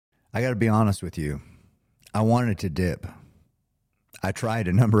I got to be honest with you. I wanted to dip. I tried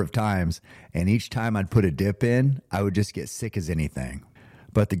a number of times, and each time I'd put a dip in, I would just get sick as anything.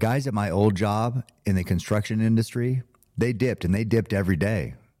 But the guys at my old job in the construction industry, they dipped, and they dipped every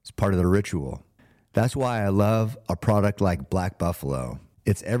day. It's part of the ritual. That's why I love a product like Black Buffalo.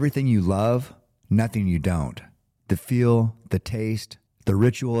 It's everything you love, nothing you don't. The feel, the taste, the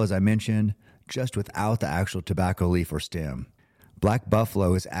ritual, as I mentioned, just without the actual tobacco leaf or stem. Black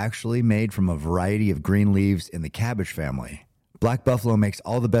Buffalo is actually made from a variety of green leaves in the cabbage family. Black Buffalo makes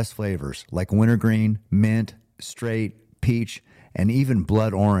all the best flavors like wintergreen, mint, straight, peach, and even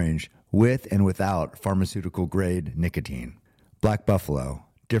blood orange with and without pharmaceutical grade nicotine. Black Buffalo,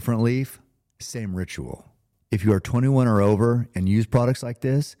 different leaf, same ritual. If you are 21 or over and use products like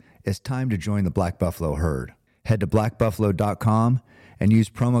this, it's time to join the Black Buffalo herd. Head to blackbuffalo.com and use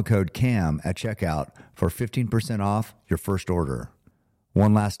promo code CAM at checkout for 15% off your first order.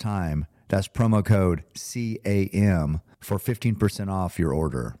 One last time, that's promo code CAM for 15% off your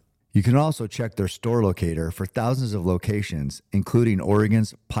order. You can also check their store locator for thousands of locations, including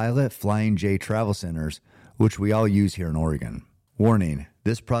Oregon's Pilot Flying J travel centers, which we all use here in Oregon. Warning,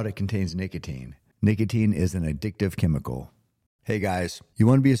 this product contains nicotine. Nicotine is an addictive chemical. Hey guys, you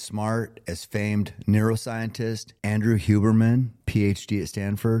want to be as smart as famed neuroscientist Andrew Huberman, PhD at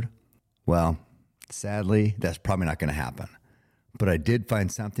Stanford? Well, sadly, that's probably not going to happen. But I did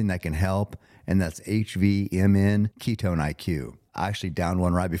find something that can help, and that's HVMN Ketone IQ. I actually downed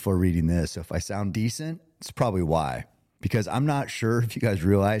one right before reading this, so if I sound decent, it's probably why. Because I'm not sure if you guys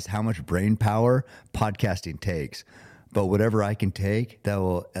realize how much brain power podcasting takes, but whatever I can take that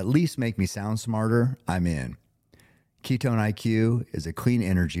will at least make me sound smarter, I'm in. Ketone IQ is a clean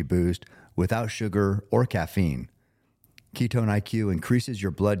energy boost without sugar or caffeine. Ketone IQ increases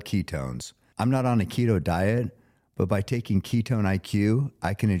your blood ketones. I'm not on a keto diet, but by taking Ketone IQ,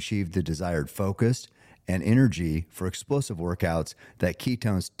 I can achieve the desired focus and energy for explosive workouts that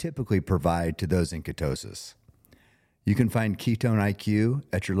ketones typically provide to those in ketosis. You can find Ketone IQ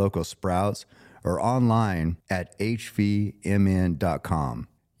at your local Sprouts or online at hvmn.com.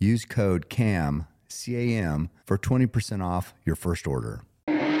 Use code CAM, C-A-M, for 20% off your first order.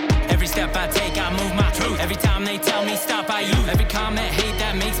 Every step I take, I move my truth. Every time they tell me stop, I use. Every comment, hate,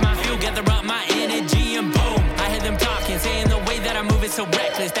 that makes my feel. Gather up my energy and boom. I hear them talking, saying the way that I move is so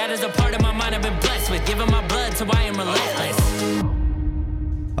reckless. That is a part of my mind I've been blessed with. Giving my blood, so I am relentless.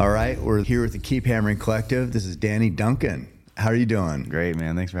 All right, we're here with the Keep Hammering Collective. This is Danny Duncan. How are you doing? Great,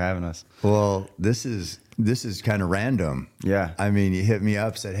 man. Thanks for having us. Well, this is kind of random. Yeah. I mean, you hit me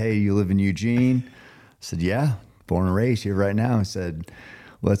up, said, hey, you live in Eugene? I said, yeah, born and raised here right now. I said,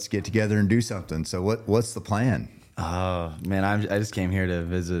 let's get together and do something. So what's the plan? Oh, man, I just came here to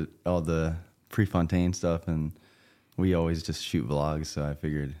visit all the Prefontaine stuff, and we always just shoot vlogs, so I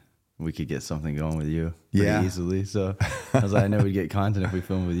figured we could get something going with you pretty easily. So I was like, I know we'd get content if we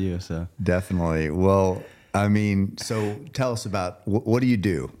filmed with you. So Definitely. Well, I mean, so tell us about, what do you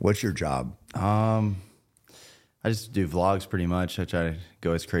do? What's your job? I just do vlogs pretty much. I try to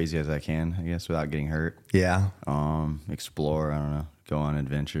go as crazy as I can, I guess, without getting hurt. Yeah. Explore, I don't know, go on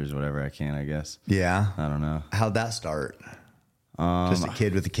adventures, whatever I can, I guess. Yeah. I don't know. How'd that start? Just a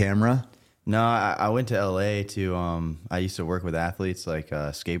kid with a camera? No, I went to LA to, I used to work with athletes like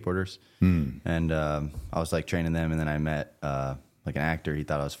skateboarders. And I was like training them, and then I met like an actor. He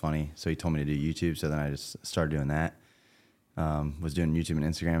thought I was funny, so he told me to do YouTube. So then I just started doing that. Was doing YouTube and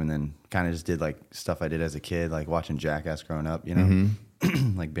Instagram, and then kind of just did like stuff I did as a kid, like watching Jackass growing up, you know,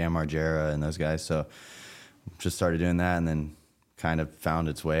 like Bam Margera and those guys. So just started doing that, and then kind of found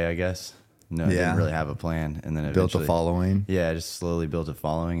its way, I guess. No, didn't really have a plan, and then built a following. Yeah, I just slowly built a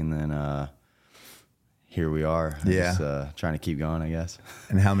following, and then here we are. Just, trying to keep going, I guess.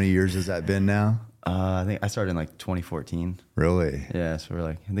 And how many years has that been now? I think I started in like 2014. Really? Yeah, so we're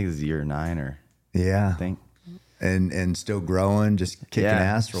like, I think this is year 9 or yeah. I think. And still growing, just kicking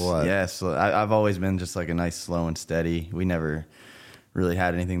ass, or what? Yeah, so I've always been just like a nice slow and steady. We never really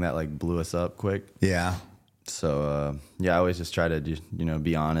had anything that like blew us up quick. Yeah. So I always just try to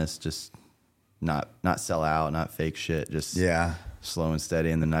be honest, just not sell out, not fake shit, just slow and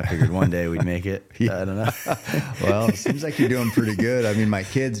steady. And then I figured one day we'd make it. I don't know. Well, it seems like you're doing pretty good. I mean, my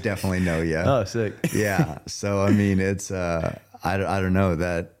kids definitely know you. Oh, sick. Yeah. So I mean, it's I don't know,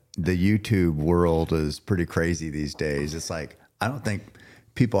 that the YouTube world is pretty crazy these days. It's like, I don't think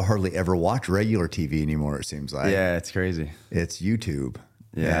people hardly ever watch regular TV anymore, it seems like. Yeah, it's crazy. It's YouTube.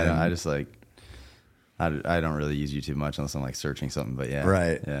 Yeah, I just like, I don't really use YouTube much unless I'm like searching something, but yeah.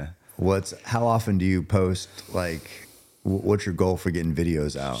 Right. Yeah. How often do you post, like, what's your goal for getting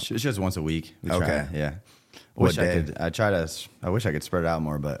videos out? It's just once a week. We try. Okay. Yeah. Wish I could. I wish I could spread it out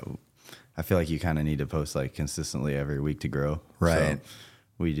more, but I feel like you kind of need to post like consistently every week to grow. Right. So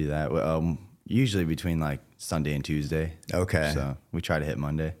we do that. Usually between like Sunday and Tuesday. Okay. So we try to hit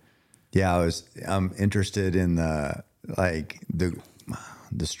Monday. Yeah, I'm interested in the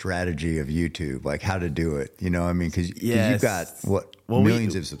strategy of YouTube, like how to do it. You know, I mean, because you've got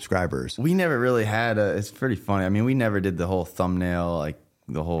millions of subscribers. We never really had it's pretty funny. I mean, we never did the whole thumbnail, like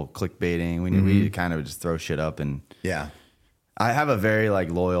the whole clickbaiting. We kind of just throw shit up, and yeah, I have a very like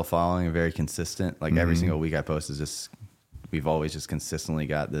loyal following and very consistent. Like every single week I post is just, we've always just consistently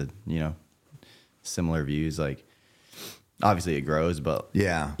got the, similar views. Like obviously it grows, but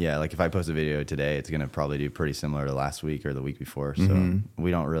yeah, like if I post a video today, it's going to probably do pretty similar to last week or the week before. So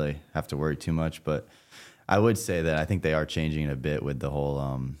we don't really have to worry too much, but I would say that I think they are changing it a bit with the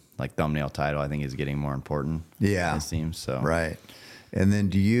whole, like thumbnail title, I think is getting more important. Yeah. It seems so. Right. And then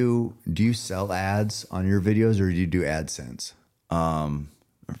do you sell ads on your videos, or do you do AdSense?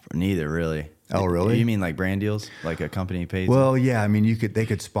 Neither really. Oh, really? You mean like brand deals, like a company pays? Well, yeah. I mean, they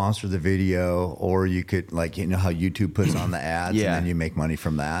could sponsor the video, or you could, like, how YouTube puts on the ads, and then you make money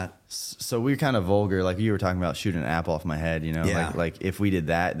from that. So we're kind of vulgar, like you were talking about shooting an apple off my head, Yeah. like if we did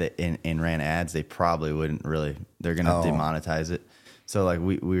that and ran ads, they probably wouldn't really, they're going to demonetize it. So like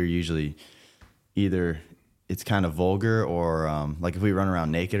we're usually either it's kind of vulgar, or like if we run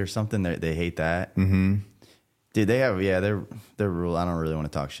around naked or something, they hate that. Mm-hmm. Dude, they have their rule. I don't really want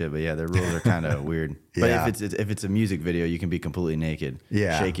to talk shit, but their rules are kind of weird. Yeah. But if it's a music video, you can be completely naked,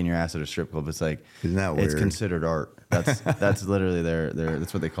 shaking your ass at a strip club. It's like, isn't that weird? It's considered art. That's literally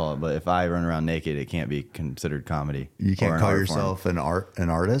that's what they call it. But if I run around naked, it can't be considered comedy. You can't call yourself an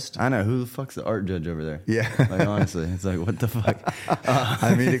artist. I know, who the fuck's the art judge over there? Yeah, like honestly, it's like, what the fuck.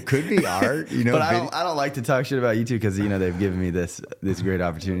 I mean, it could be art, But I don't like to talk shit about you two because they've given me this great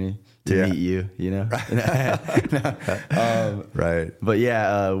opportunity to meet you. Right. But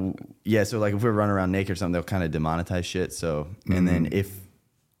so like if we're running around naked or something, they'll kind of demonetize shit. So and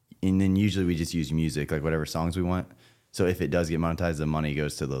then usually we just use music, like whatever songs we want. So if it does get monetized, the money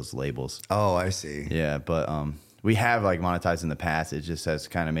goes to those labels. Oh, I see. Yeah, but we have like monetized in the past. It just has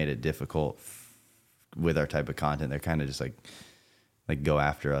kind of made it difficult with our type of content. They're kind of just like go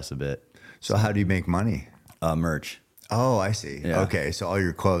after us a bit. So how do you make money? Merch. Oh, I see. Yeah. Okay, so all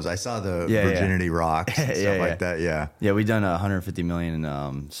your clothes. I saw the virginity rocks and stuff like that. Yeah. Yeah, we've done 150 million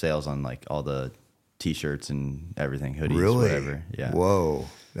in sales on like all the T-shirts and everything, hoodies, really? Whatever. Yeah. Whoa,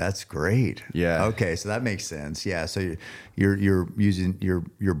 that's great. Yeah. Okay, so that makes sense. Yeah. So you're using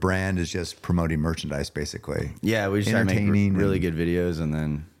your brand is just promoting merchandise, basically. Yeah, we just try to make really good videos and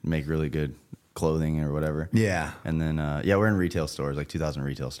then make really good clothing or whatever. Yeah. And then we're in retail stores, like 2,000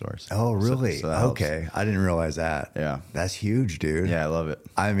 retail stores. Oh, really? So okay. I didn't realize that. Yeah. That's huge, dude. Yeah, I love it.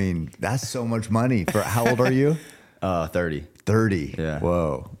 I mean, that's so much money. For how old are you? 30. 30. Yeah.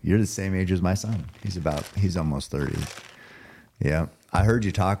 Whoa. You're the same age as my son. He's almost 30. Yeah. I heard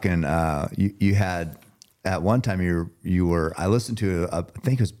you talking, you had, at one time you were, I listened to, I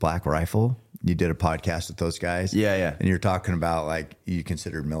think it was Black Rifle. You did a podcast with those guys. Yeah. And you're talking about like you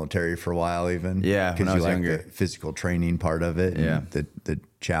considered military for a while even. Yeah, because you like the physical training part of it. Yeah. And the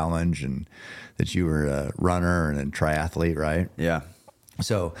challenge, and that you were a runner and a triathlete, right? Yeah.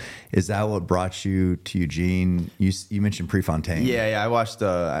 So is that what brought you to Eugene? You mentioned Prefontaine. Yeah. I watched,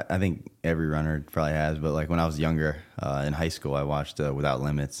 I think every runner probably has, but like when I was younger in high school, I watched Without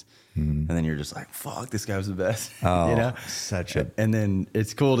Limits. And then you're just like, fuck, this guy was the best. Oh, And then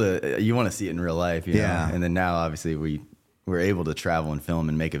it's cool you want to see it in real life, you know? And then now obviously we're able to travel and film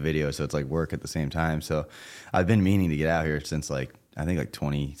and make a video. So it's like work at the same time. So I've been meaning to get out here since like, I think like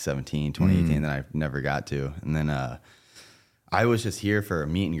 2017, 2018, and then I never got to. And then, I was just here for a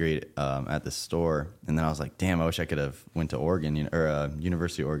meet and greet at the store, and then I was like, "Damn, I wish I could have went to Oregon or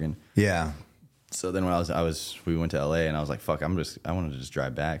University of Oregon." Yeah. So then when we went to LA, and I was like, "Fuck, I wanted to just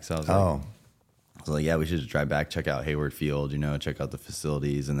drive back." So I was like, "Yeah, we should just drive back, check out Hayward Field, check out the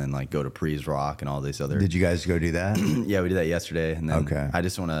facilities, and then like go to Prees Rock and all these other." Did you guys go do that? Yeah, we did that yesterday, and then okay. I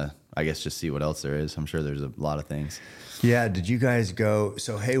just want to, I guess, just see what else there is. I'm sure there's a lot of things. Yeah. Did you guys go?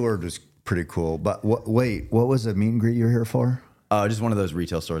 So Hayward was pretty cool, but what was the meet and greet you were here for? Just one of those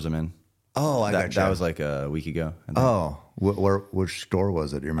retail stores I'm in. Oh, I got you. That was like a week ago. Oh, which store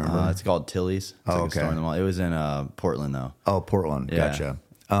was it? Do you remember? It's called Tilly's. It's like a store in the mall. It was in Portland, though. Oh, Portland. Yeah.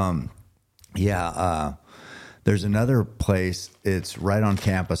 Gotcha. There's another place. It's right on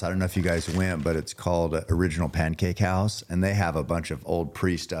campus. I don't know if you guys went, but it's called Original Pancake House, and they have a bunch of old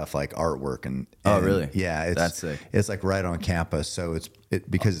stuff like artwork and oh, really? Yeah, that's sick. It's like right on campus, so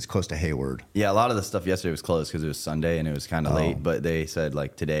because it's close to Hayward. Yeah, a lot of the stuff yesterday was closed because it was Sunday and it was kind of late. But they said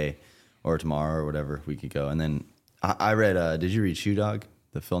like today or tomorrow or whatever, we could go. And then I read, did you read Shoe Dog,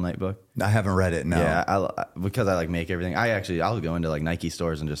 the Phil Knight book? I haven't read it, no. Yeah, because I like make everything. I'll go into like Nike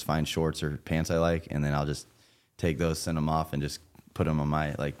stores and just find shorts or pants I like, and then I'll just take those, send them off, and just put them on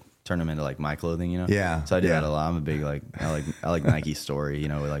my, like, turn them into like my clothing, you know? Yeah. So I do that a lot. I'm a big, like, I like Nike's story, you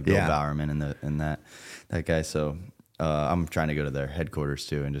know, with like Bill Bowerman and that guy. So I'm trying to go to their headquarters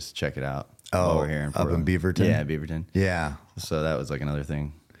too and just check it out. Oh, while we're here up in Beaverton? Yeah, Beaverton. Yeah. So that was like another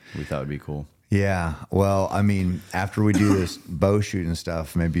thing we thought would be cool. Yeah. Well, I mean, after we do this bow shooting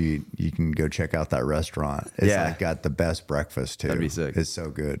stuff, maybe you can go check out that restaurant. It's like got the best breakfast too. That'd be sick. It's so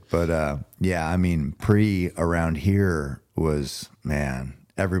good. But yeah, I mean, Pre around here was, man,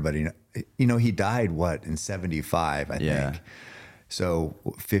 everybody, you know, he died in 75, I think. So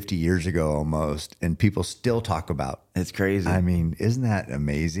 50 years ago almost, and people still talk about. It's crazy. I mean, isn't that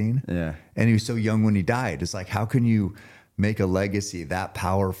amazing? Yeah. And he was so young when he died. It's like, how can you make a legacy that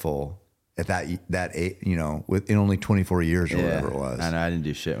powerful at that age, you know, in only 24 years or whatever it was? I know, I didn't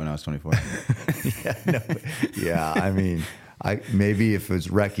do shit when I was 24. I mean, maybe if it was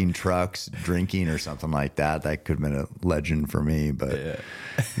wrecking trucks, drinking or something like that, that could have been a legend for me. But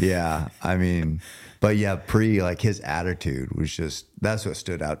yeah, I mean, but yeah, Pre, like his attitude was just, that's what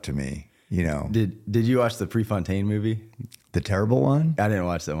stood out to me, you know. Did you watch the Prefontaine movie? The terrible one? I didn't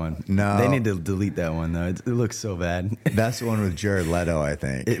watch that one. No. They need to delete that one, though. It looks so bad. That's the one with Jared Leto, I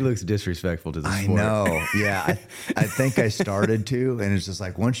think. It looks disrespectful to the sport. I know. Yeah. I think I started to, and it's just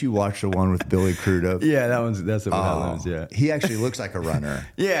like, once you watch the one with Billy Crudup. Yeah, that's what happens, yeah. He actually looks like a runner.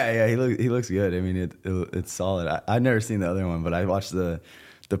 Yeah, he looks good. I mean, it's solid. I've never seen the other one, but I watched the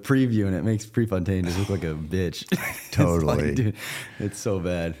preview, and it makes Prefontaine just look like a bitch. Totally. It's like, dude, it's so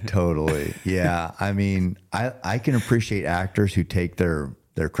bad. Totally. Yeah. I mean, I can appreciate actors who take their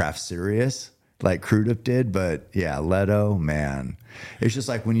craft serious, like Crudup did, but yeah, Leto, man. It's just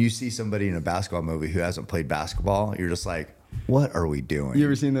like when you see somebody in a basketball movie who hasn't played basketball, you're just like, what are we doing? You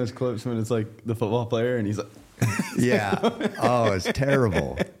ever seen those clips when it's like the football player and he's like, yeah. Oh, it's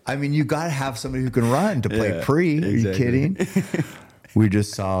terrible. I mean, you got to have somebody who can run to play Pre. Are you kidding? We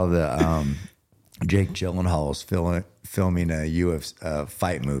just saw the Jake Gyllenhaal's filming a UFC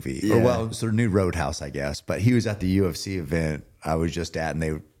fight movie. Yeah. Or, well, it's their new Roadhouse, I guess. But he was at the UFC event I was just at, and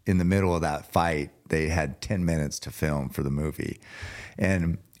they in the middle of that fight, they had 10 minutes to film for the movie.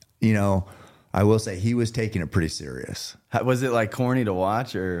 And, you know, I will say he was taking it pretty serious. Was it like corny to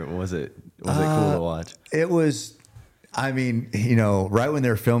watch, or was it cool to watch? It was. I mean, you know, right when they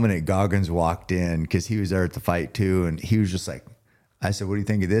were filming it, Goggins walked in because he was there at the fight too, and he was just like, I said, what do you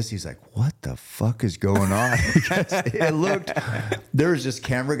think of this? He's like, what the fuck is going on? It looked, there was just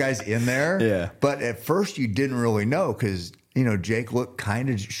camera guys in there. Yeah. But at first you didn't really know because, you know, Jake looked kind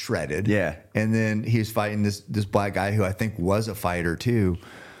of shredded. Yeah. And then he was fighting this black guy who I think was a fighter too.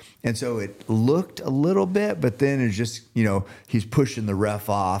 And so it looked a little bit, but then it's just, you know, he's pushing the ref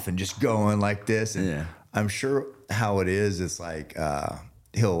off and just going like this. And I'm sure how it is, it's like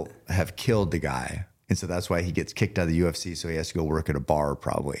he'll have killed the guy. And so that's why he gets kicked out of the UFC. So he has to go work at a bar,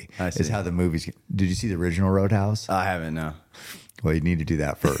 probably. I see. Is how the movies. Did you see the original Roadhouse? I haven't, no. Well, you need to do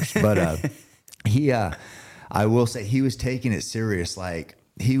that first. But I will say he was taking it serious. Like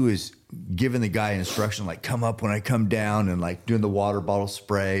he was giving the guy instruction, like come up when I come down, and like doing the water bottle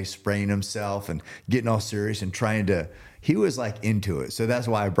spraying himself and getting all serious and trying to. He was like into it. So that's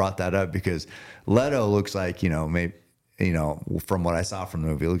why I brought that up, because Leto looks like, you know, maybe. You know, from what I saw from the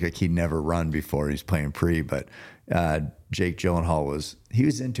movie, it looked like he'd never run before. He's playing Pre, but Jake Gyllenhaal was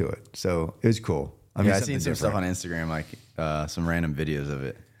into it, so it was cool. I mean, I've seen some stuff on Instagram, like some random videos of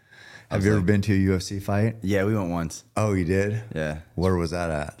it. Have you ever been to a UFC fight? Yeah, we went once. Oh, you did? Yeah. Where was that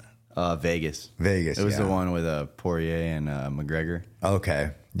at? Vegas. Vegas. It was the one with Poirier and McGregor.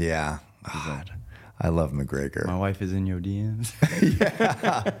 Okay. Yeah. God, I love McGregor. My wife is in your DMs.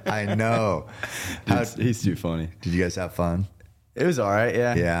 Yeah, I know. He's too funny. Did you guys have fun? It was all right.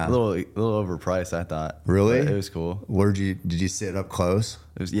 Yeah. Yeah. A little overpriced, I thought. Really? But it was cool. Did you sit up close?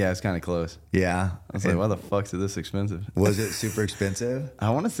 It was kind of close. Yeah. I was like, why the fuck's it this expensive? Was it super expensive? I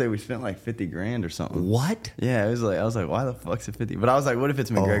want to say we spent like $50,000 or something. What? Yeah, I was like, why the fuck's it 50? But I was like, what if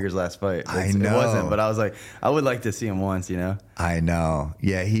it's McGregor's last fight? I know. It wasn't, but I was like, I would like to see him once, you know? I know.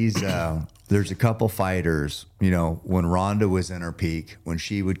 Yeah, he's there's a couple fighters, you know, when Ronda was in her peak, when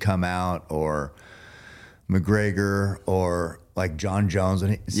she would come out, or McGregor, or like John Jones,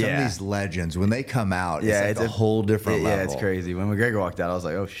 and some of these legends, when they come out, it's like a whole different level. Yeah, it's crazy. When McGregor walked out, I was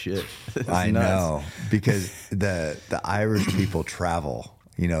like, oh shit. I know, because the Irish people travel,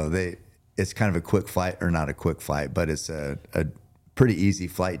 you know, it's kind of a quick flight, or not a quick flight, but it's a pretty easy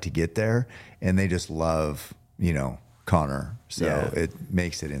flight to get there, and they just love, you know, Connor. So Yeah. it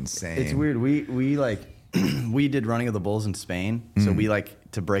makes it insane. It's weird. We like we did running of the bulls in Spain. So we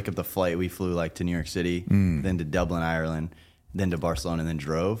like to break up the flight. We flew like to New York City, then to Dublin, Ireland, then to Barcelona, and then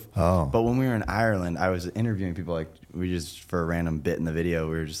drove. Oh. But when we were in Ireland, I was interviewing people. Like we just for a random bit in the video,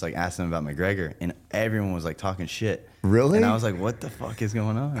 we were just like asking them about McGregor, and everyone was like talking shit. Really? And I was like, "What the fuck is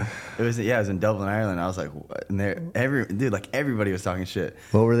going on?" It was in Dublin, Ireland. I was like, "What?" And everybody was talking shit.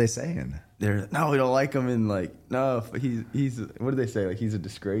 What were they saying? They're no, we don't like him, and like no, he's what did they say? Like he's a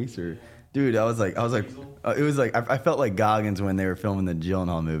disgrace or. Dude, I was like, it was like, I felt like Goggins when they were filming the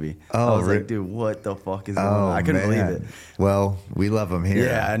Gyllenhaal movie. Oh, I was like, dude, what the fuck is going on? I couldn't man. believe it. Well, we love him here.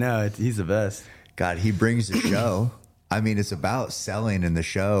 Yeah, I know. He's the best. God, he brings the show. I mean, it's about selling in the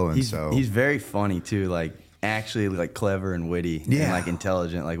show. And He's very funny too. Like actually like clever and witty and like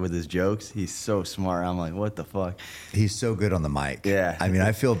intelligent, like with his jokes. He's so smart. I'm like, what the fuck? He's so good on the mic. Yeah. I mean,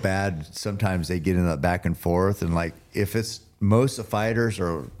 I feel bad. Sometimes they get in that back and forth. And like, if it's most of the fighters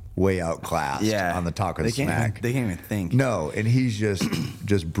are way outclassed on the talk of the smack. They can't even think. No, and he's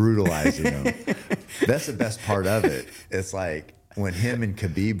just brutalizing them. That's the best part of it. It's like when him and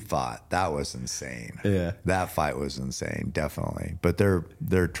Khabib fought, that was insane. Yeah. That fight was insane, definitely. But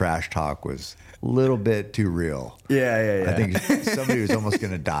their trash talk was a little bit too real. Yeah. I think somebody was almost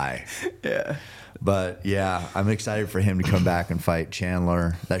going to die. Yeah. But yeah, I'm excited for him to come back and fight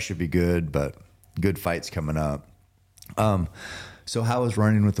Chandler. That should be good, but good fights coming up. So how was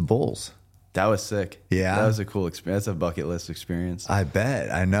running with the bulls? That was sick. Yeah. That was a cool experience. That's a bucket list experience. I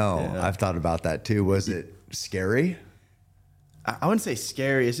bet. I know. Yeah. I've thought about that too. Was it scary? I wouldn't say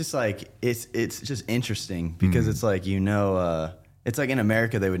scary. It's just like it's just interesting because it's like it's like in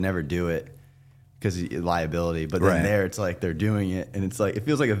America they would never do it because liability, but then there it's like they're doing it and it's like it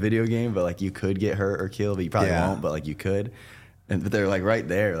feels like a video game, but like you could get hurt or killed, but you probably won't, but like you could. But they're like right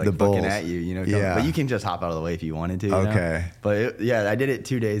there, like looking at you, you know. Yeah. But you can just hop out of the way if you wanted to. You Okay. know? But I did it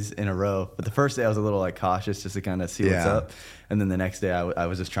 2 days in a row. But the first day I was a little like cautious just to kind of see what's up. And then the next day I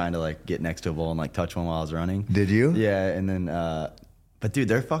was just trying to like get next to a bull and like touch one while I was running. Did you? Yeah. And then, but dude,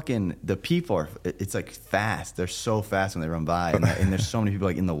 they're fucking, the people are, it's like fast. They're so fast when they run by. And there's so many people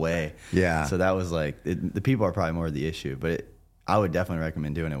like in the way. Yeah. So that was like, the people are probably more of the issue. But I would definitely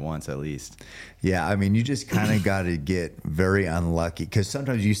recommend doing it once at least. Yeah, I mean, you just kind of got to get very unlucky because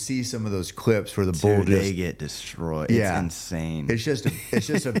sometimes you see some of those clips where the bull they get destroyed. Yeah. It's insane. It's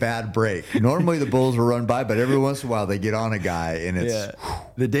just a bad break. Normally the bulls will run by, but every once in a while they get on a guy and it's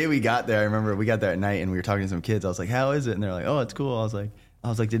The day we got there, I remember we got there at night and we were talking to some kids. I was like, "How is it?" And they're like, "Oh, it's cool." I was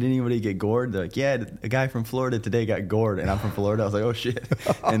like, "Did anybody get gored?" They're like, "Yeah, a guy from Florida today got gored," and I'm from Florida. I was like, "Oh shit!"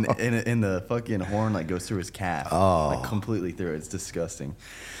 And the fucking horn like goes through his calf, like completely through it. It's disgusting.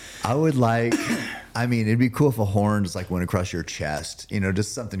 I would like, I mean, it'd be cool if a horn just like went across your chest, you know,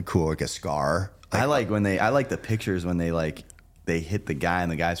 just something cool like a scar. I like the pictures when they hit the guy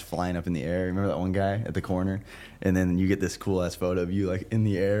and the guy's flying up in the air. Remember that one guy at the corner? And then you get this cool ass photo of you like in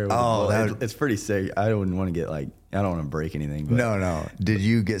the air. With it's pretty sick. I wouldn't want to get like, I don't want to break anything. But No. Did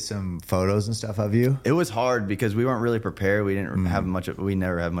you get some photos and stuff of you? It was hard because we weren't really prepared. We didn't have we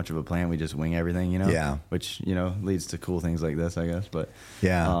never have much of a plan. We just wing everything, you know? Yeah. Which, you know, leads to cool things like this, I guess. But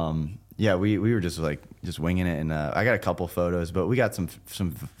yeah. we were just winging it. And I got a couple photos, but we got some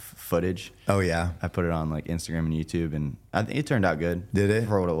footage. Oh, yeah. I put it on like Instagram and YouTube and I think it turned out good. Did it?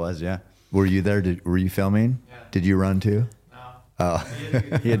 For what it was, yeah. Were you there? Were you filming? Yeah. Did you run too? No. Oh.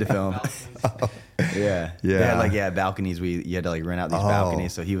 He had to film. Yeah. Yeah. They had balconies. You had to like rent out these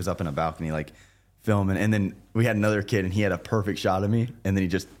balconies. So he was up in a balcony like filming. And then we had another kid and he had a perfect shot of me and then he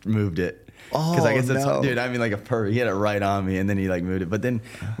just moved it. Because I guess that's, dude, I mean like a perfect, he had it right on me and then he like moved it. But then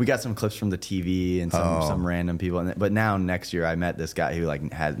we got some clips from the TV and some random people. But now next year I met this guy who like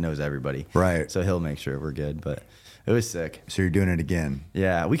knows everybody. Right. So he'll make sure we're good. But it was sick. So you're doing it again?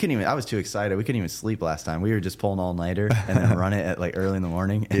 Yeah, I was too excited. We couldn't even sleep last time. We were just pulling all-nighter and then run it at like early in the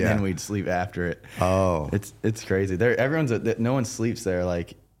morning and then we'd sleep after it. Oh. It's crazy. No one sleeps there.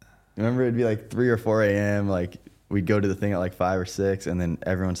 Like, remember it'd be like 3 or 4 a.m. Like we'd go to the thing at like 5 or 6 and then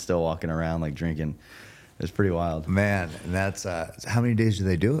everyone's still walking around like drinking. It's pretty wild. Man, and that's, how many days do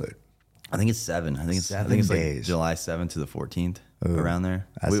they do it? I think it's 7. I think it's 7 days. Like July 7th to the 14th, Ooh, around there.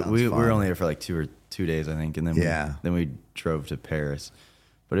 that sounds We were fun. only there for like 2 days, I think, and then we drove to Paris.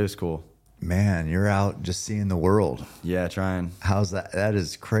 But it was cool. Man, you're out just seeing the world. Yeah, trying. How's that? That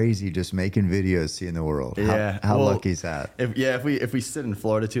is crazy. Just making videos, seeing the world. Yeah. How lucky is that? If we sit in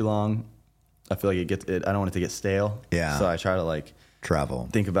Florida too long, I feel like I don't want it to get stale. Yeah. So I try to like Travel.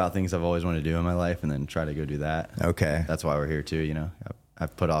 think about things I've always wanted to do in my life, and then try to go do that. Okay. That's why we're here too. You know,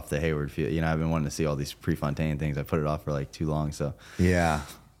 I've put off the Hayward field. You know, I've been wanting to see all these Prefontaine things. I put it off for like too long. So Yeah.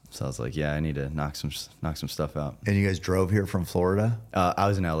 So I was like, yeah, I need to knock some stuff out. And you guys drove here from Florida? I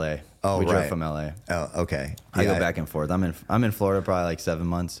was in LA. Oh, we right. drove from LA. Oh, okay. I go back and forth. I'm in Florida probably like 7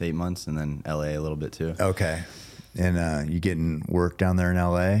 months, 8 months, and then LA a little bit too. Okay. And you getting work down there in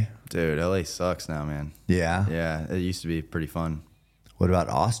LA? Dude, LA sucks now, man. Yeah? Yeah, it used to be pretty fun. What about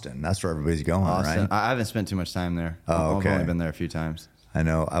Austin? That's where everybody's going, Austin, right? I haven't spent too much time there. Oh, okay. I've only been there a few times. I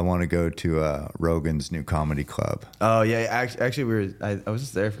know. I want to go to Rogan's new comedy club. Oh yeah, actually I was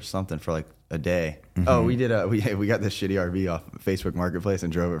just there for something for like a day. Mm-hmm. Oh, we did we got this shitty RV off Facebook Marketplace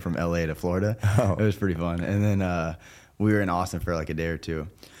and drove it from LA to Florida. Oh. It was pretty fun. And then we were in Austin for like a day or two.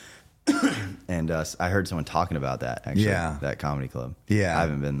 And I heard someone talking about that actually. Yeah. That comedy club. Yeah. I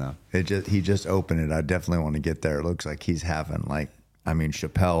haven't been though. He just opened it. I definitely want to get there. It looks like he's having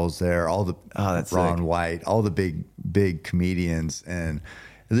Chappelle's there, all the Ron sick. White, all the big comedians, and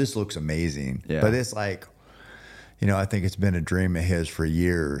this looks amazing. Yeah. But it's like, I think it's been a dream of his for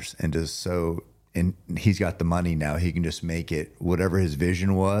years, and he's got the money now. He can just make it whatever his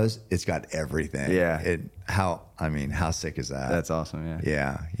vision was. It's got everything. Yeah. How sick is that? That's awesome.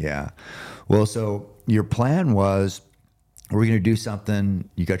 Yeah. Yeah. Well, so your plan was, we're going to do something.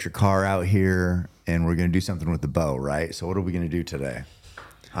 You got your car out here, and we're going to do something with the bow, right? So what are we going to do today?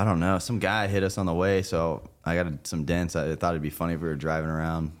 I don't know. Some guy hit us on the way, so I got some dents. I thought it'd be funny if we were driving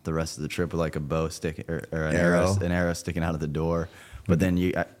around the rest of the trip with like a bow stick or an arrow sticking out of the door. But then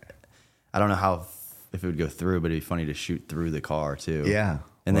I don't know if it would go through, but it'd be funny to shoot through the car too. Yeah.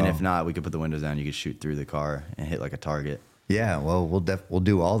 And then if not, we could put the windows down. You could shoot through the car and hit like a target. Yeah, well, we'll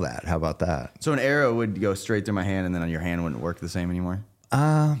do all that. How about that? So an arrow would go straight through my hand, and then on your hand wouldn't work the same anymore?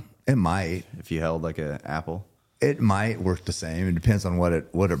 It might. If you held like an apple? It might work the same. It depends on what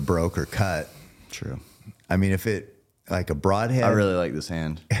it broke or cut. True. I mean, if it, like a broadhead. I really like this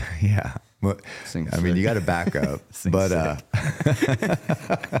hand. Yeah. Well, I mean, you got to back up. But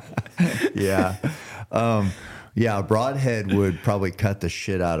yeah. Yeah, a broadhead would probably cut the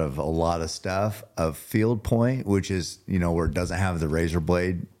shit out of a lot of stuff. A field point, which is, where it doesn't have the razor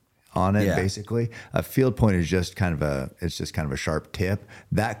blade on it, basically. A field point is just kind of a sharp tip.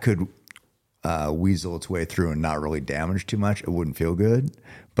 That could weasel its way through and not really damage too much. It wouldn't feel good.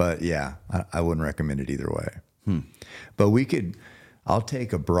 But yeah, I wouldn't recommend it either way. But I'll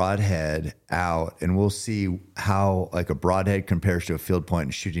take a broadhead out and we'll see how like a broadhead compares to a field point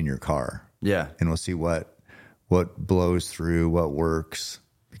and shooting your car. Yeah. And we'll see what blows through, what works.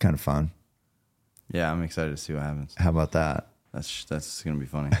 Be kind of fun. Yeah, I'm excited to see what happens. How about that? That's going to be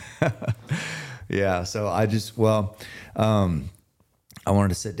funny. Yeah, so I wanted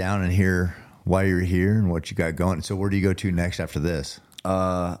to sit down and hear why you're here and what you got going. So where do you go to next after this?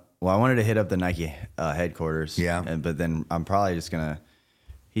 Well, I wanted to hit up the Nike headquarters. Yeah. But then I'm probably just going to,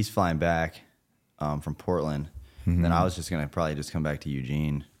 he's flying back from Portland. Mm-hmm. Then I was just going to probably just come back to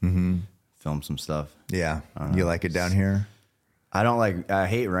Eugene, film some stuff. Yeah. You like it down here? I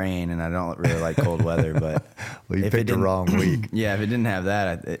hate rain and I don't really like cold weather, but well, you picked the wrong week. Yeah, if it didn't have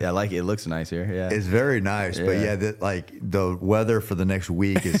that, I like it. It looks nice here. Yeah, it's very nice. Yeah. But yeah, the weather for the next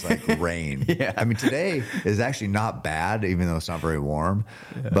week is like rain. Yeah, I mean today is actually not bad, even though it's not very warm.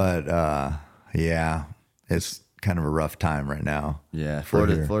 Yeah. But yeah, it's kind of a rough time right now. Yeah,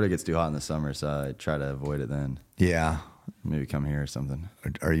 Florida gets too hot in the summer, so I try to avoid it then. Yeah, maybe come here or something.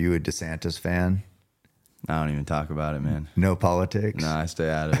 Are you a DeSantis fan? I don't even talk about it, man. No politics? No, I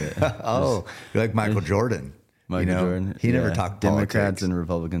stay out of it. Oh, you're like Michael Jordan. Jordan. He never talked politics. Democrats and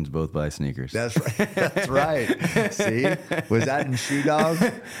Republicans both buy sneakers. That's right. That's right. See? Was that in Shoe Dog?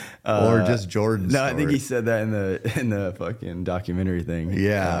 Or just Jordan's story? I think he said that in the fucking documentary thing.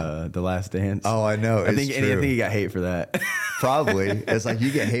 Yeah. The Last Dance. Oh, I know. I think he got hate for that. Probably. It's like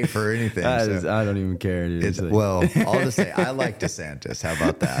you get hate for anything. I don't even care, dude. Well, I'll just say I like DeSantis. How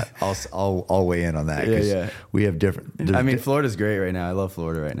about that? I'll weigh in on that. Yeah. We have different. I mean, Florida's great right now. I love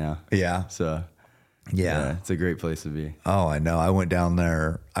Florida right now. Yeah. So. Yeah, it's a great place to be. Oh, I know. I went down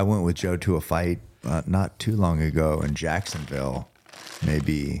there. I went with Joe to a fight not too long ago in Jacksonville,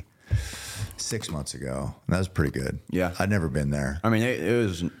 maybe 6 months ago. And that was pretty good. Yeah, I'd never been there. I mean,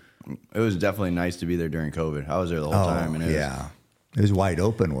 it was definitely nice to be there during COVID. I was there the whole time, and it was wide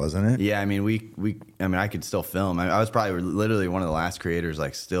open, wasn't it? Yeah, I mean, I could still film. I was probably literally one of the last creators,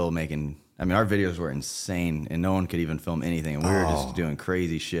 like still making. I mean, our videos were insane, and no one could even film anything. And we were just doing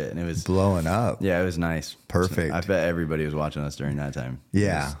crazy shit, and it was blowing up. Yeah, it was nice. Perfect. I bet everybody was watching us during that time.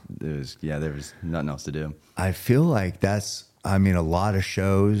 Yeah, there was nothing else to do. I feel like that's I mean, a lot of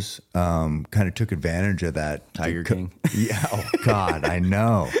shows kind of took advantage of that. Tiger King. Yeah. Oh, God, I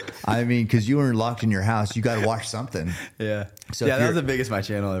know. I mean, because you were locked in your house, you got to watch something. Yeah. So yeah, that was the biggest my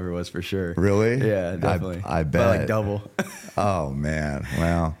channel ever was for sure. Really? Yeah, definitely. I bet. By like double. Oh, man.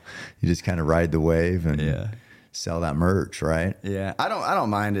 Well, you just kind of ride the wave and Yeah. sell that merch, right? Yeah. I don't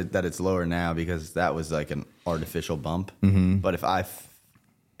mind it that it's lower now because that was like an artificial bump. But if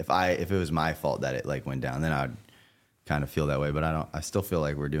it was my fault that it like went down, then I'd kind of feel that way. But I still feel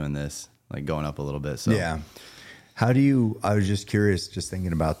like we're doing this, like going up a little bit. So Yeah. I was just curious, just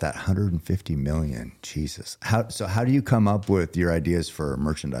thinking about that 150 million. Jesus. How do you come up with your ideas for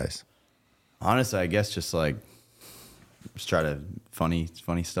merchandise? honestly, I guess just try to funny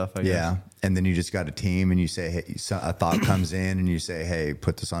stuff, I guess. Yeah. And then you just got a team and you say, hey, a thought comes in and you say, hey,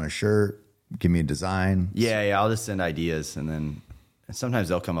 put this on a shirt, give me a design. Yeah. I'll just send ideas and then sometimes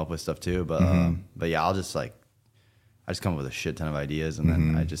they'll come up with stuff too. But yeah, I just come up with a shit ton of ideas and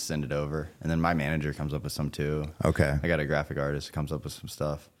then I just send it over. And then my manager comes up with some too. Okay. I got a graphic artist who comes up with some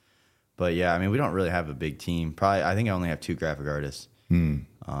stuff. But yeah, I mean, we don't really have a big team. I think I only have 2 graphic artists.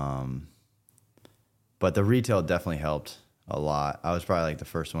 But the retail definitely helped a lot. I was probably like the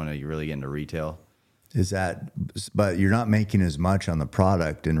first one to really get into retail. But you're not making as much on the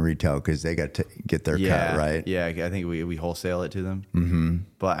product in retail because they got to get their cut, right? Yeah, I think we wholesale it to them.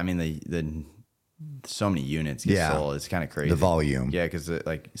 But I mean, the so many units get sold. It's kind of crazy. The volume. Yeah, because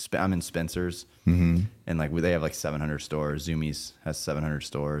I'm in Spencer's, and they have like 700 stores. Zumiez has 700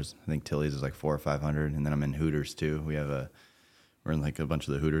 stores. I think Tilly's is like 400 or 500, and then I'm in Hooters too. We're in like a bunch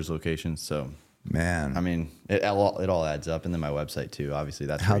of the Hooters locations. So man, I mean, it all adds up, and then my website too. Obviously,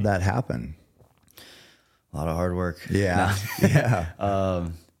 how'd that happen? A lot of hard work. Yeah, yeah.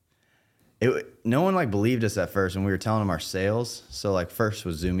 No one believed us at first when we were telling them our sales. So first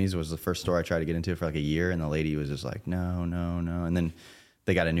was Zumiez was the first store I tried to get into for like a year, and the lady was just like, no. And then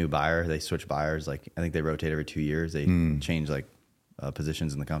they got a new buyer. They switched buyers. I think they rotate every 2 years. They change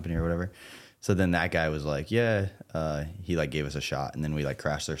positions in the company or whatever. So then that guy was like, yeah, he gave us a shot, and then we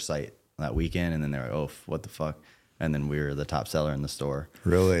crashed their site that weekend, and then they're like, oh, what the fuck? And then we were the top seller in the store.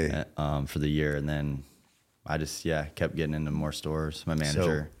 Really? For the year, and then I just kept getting into more stores. My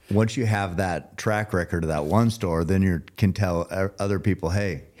manager. So once you have that track record of that one store, then you can tell other people,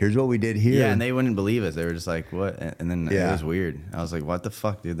 hey, here's what we did here. Yeah, and they wouldn't believe us. They were just like, what? And then it was weird. I was like, what the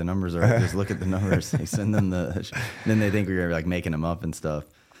fuck, dude? The numbers are just look at the numbers. They send them then they think we're making them up and stuff.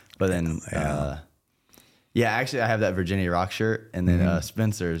 But then actually I have that Virginity Rock shirt, and then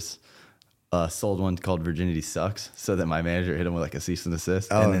Spencer's sold one called Virginity Sucks, so that my manager hit him with a cease and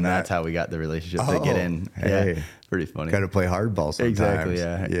desist, and then that's how we got the relationship to get in. Hey, yeah, pretty funny. Got to play hardball sometimes. Exactly.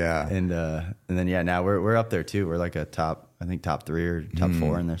 Yeah. And then now we're up there too. We're like a top 3 or top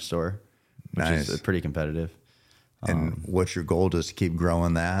 4 in their store, which is pretty competitive. And what's your goal? Just keep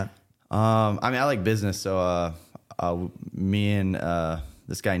growing that? I mean, I like business, so me and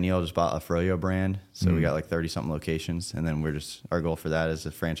this guy Neil just bought a Froyo brand, so we got 30 something locations, and then our goal for that is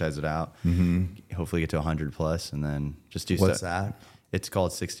to franchise it out, hopefully get to 100 plus, and then just do. What's that? It's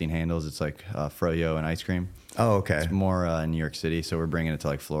called 16 Handles. It's like Froyo and ice cream. Oh, okay. It's more in New York City, so we're bringing it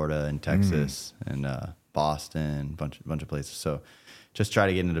to Florida and Texas and Boston, bunch of places. So just try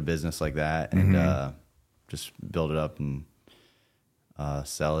to get into business like that and just build it up and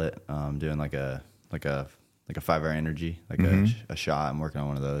sell it. Doing like a 5-hour energy, a shot. I'm working on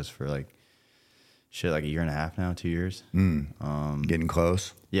one of those for a year and a half now, 2 years. Getting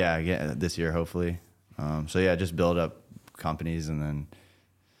close. Yeah, this year hopefully. So yeah, just build up companies and then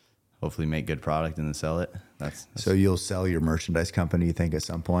hopefully make good product and then sell it. That's so you'll sell your merchandise company, you think, at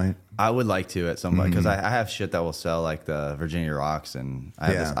some point? I would like to at some point, because I have shit that will sell, like the Virginia Rocks, and I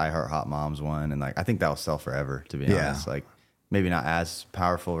have this I Heart Hot Moms one, and I think that will sell forever, to be honest. Maybe not as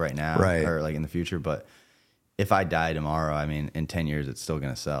powerful right now or in the future, but if I die tomorrow, I mean, in 10 years, it's still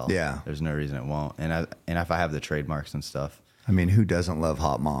going to sell. Yeah. There's no reason it won't. And if I have the trademarks and stuff. I mean, who doesn't love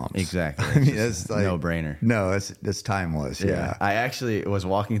hot moms? Exactly. I mean, it's no brainer. No, it's timeless. Yeah. I actually was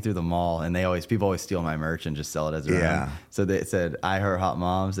walking through the mall, and people always steal my merch and just sell it as their own. So they said, I Heart Hot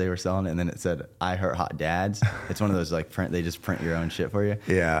Moms, they were selling it. And then it said, I Heart Hot Dads. It's one of those they just print your own shit for you.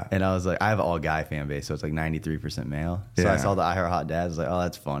 Yeah. And I was like, I have an all guy fan base, so it's 93% male. So I saw the I Heart Hot Dads. I was like, oh,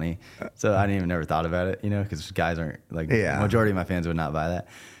 that's funny. So I didn't even never thought about it, because guys aren't majority of my fans would not buy that.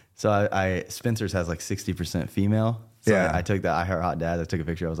 So Spencer's has 60% female. So I took the I Heart Hot Dads. I took a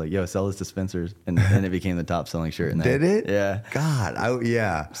picture. I was like, yo, sell this to Spencer's. And then it became the top selling shirt. Did it? Yeah. God.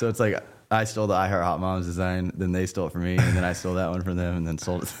 Yeah. So it's I stole the I Heart Hot Moms design. Then they stole it from me. And then I stole that one from them and then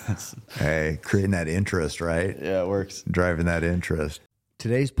sold it. Hey, creating that interest, right? Yeah, it works. Driving that interest.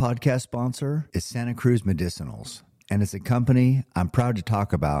 Today's podcast sponsor is Santa Cruz Medicinals. and it's a company I'm proud to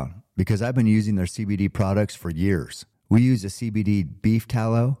talk about because I've been using their CBD products for years. We use a CBD beef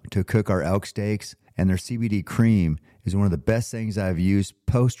tallow to cook our elk steaks, and their CBD cream is one of the best things I've used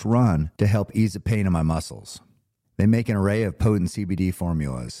post-run to help ease the pain in my muscles. They make an array of potent CBD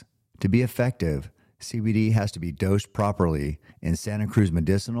formulas. To be effective, CBD has to be dosed properly, and Santa Cruz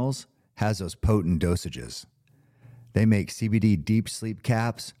Medicinals has those potent dosages. They make CBD deep sleep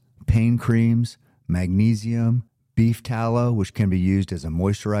caps, pain creams, magnesium, beef tallow, which can be used as a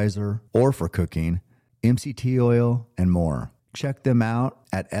moisturizer or for cooking, MCT oil, and more. Check them out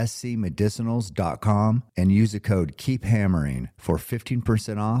at scmedicinals.com and use the code KEEPHAMMERING for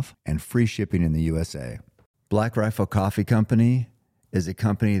 15% off and free shipping in the USA. Black Rifle Coffee Company is a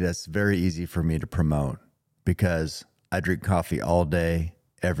company that's very easy for me to promote because I drink coffee all day,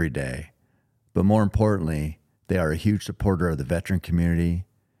 every day. But more importantly, they are a huge supporter of the veteran community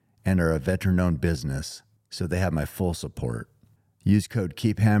and are a veteran-owned business, so they have my full support. Use code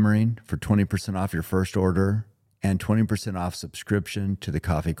KEEPHAMMERING for 20% off your first order and 20% off subscription to the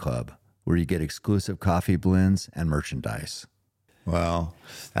Coffee Club, where you get exclusive coffee blends and merchandise. Well,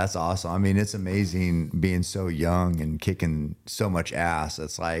 that's awesome. I mean, it's amazing being so young and kicking so much ass.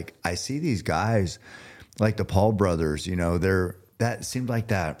 It's like, I see these guys like the Paul brothers, you know, that seemed like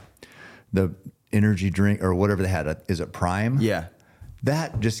the energy drink or whatever they had. Is it Prime? Yeah.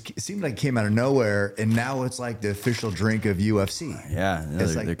 That just seemed like it came out of nowhere, and now it's like the official drink of UFC. Yeah,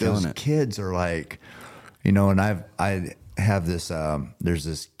 it's like those kids are like, you know. And I have this. There's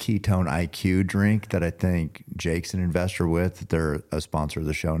this ketone IQ drink that I think Jake's an investor with. They're a sponsor of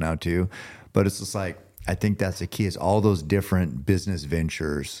the show now too, but it's just like, I think that's the key. Is all those different business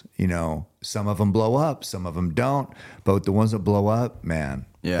ventures. You know, some of them blow up, some of them don't, but the ones that blow up, man,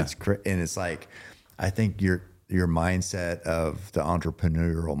 yeah, and it's like, I think your mindset of the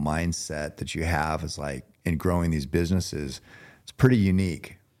entrepreneurial mindset that you have is like in growing these businesses, it's pretty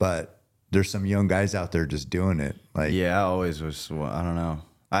unique. But there's some young guys out there just doing it. Like, yeah, I always was. I don't know.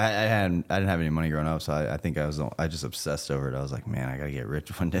 I didn't have any money growing up, so I think I just obsessed over it. I was like, man, I gotta get rich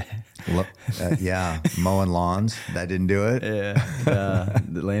one day. Yeah, mowing lawns. That didn't do it. Yeah,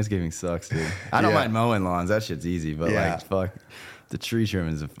 the landscaping sucks, dude. I don't mind mowing lawns. That shit's easy, but like, fuck. The tree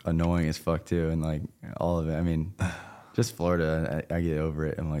trimming is annoying as fuck too, and like all of it. I mean, just Florida, I get over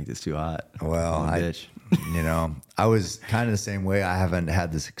it. I'm like, it's too hot. Well, bitch. You know, I was kind of the same way. I haven't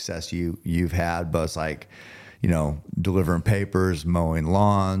had the success you've had, but it's like, you know, delivering papers, mowing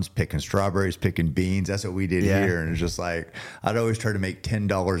lawns, picking strawberries, picking beans. That's what we did here, and it's just like, I'd always try to make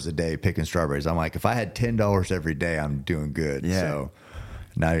 $10 a day picking strawberries. I'm like, if I had $10 every day, I'm doing good. Yeah. So.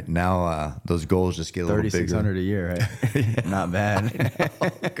 Now those goals just get a little bigger. 3,600 a year, right? Not bad. Oh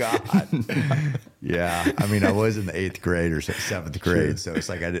God. Yeah, I mean, I was in the 8th grade or 7th grade, so it's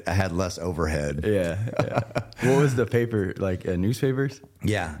like I had less overhead. Yeah. What was the paper, like newspapers?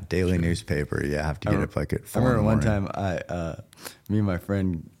 Yeah, daily newspaper. Yeah, I have to get up like at 4 I remember in the one morning. time me and my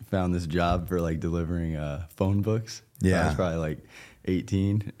friend found this job for like delivering phone books. Yeah. I was probably like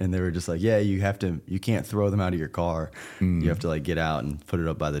 18, and they were just like, yeah, you can't throw them out of your car. You have to like get out and put it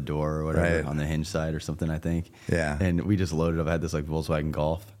up by the door or whatever on the hinge side or something, I think. Yeah. And we just loaded up. I had this like Volkswagen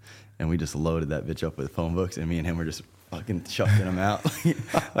Golf, and we just loaded that bitch up with phone books, and me and him were just fucking chucking them out,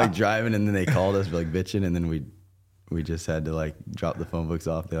 like driving, and then they called us like bitching, and then we just had to like drop the phone books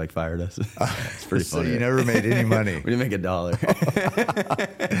off. They like fired us. It's pretty so funny. You never made any money. We didn't make $1.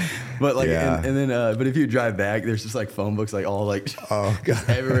 But like, and then, but if you drive back, there's just like phone books, like all like, oh God,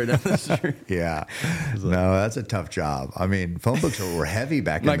 everywhere down the street. Yeah. Like, no, that's a tough job. I mean, phone books were heavy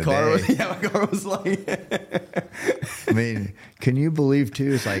back in the day. My car was like, I mean, can you believe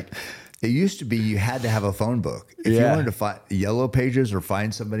too? It's like, it used to be you had to have a phone book. If you wanted to find Yellow Pages or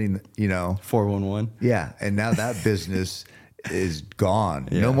find somebody, you know. 411. Yeah. And now that business is gone.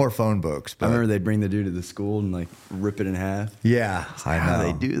 Yeah. No more phone books. But I remember they'd bring the dude to the school and like rip it in half. Yeah. I know. How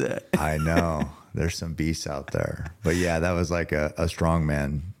do they do that? I know. There's some beasts out there. But yeah, that was like a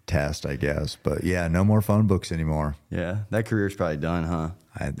strongman test, I guess. But yeah, no more phone books anymore. Yeah. That career's probably done, huh?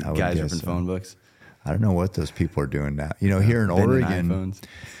 I guys ripping phone books. I don't know what those people are doing now. You know, here in Oregon,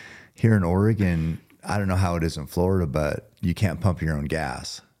 I don't know how it is in Florida, but you can't pump your own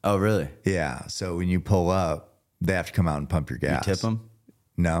gas. Oh, really? Yeah. So when you pull up, they have to come out and pump your gas. You tip them?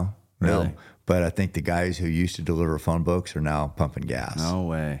 No. Really? No. But I think the guys who used to deliver phone books are now pumping gas. No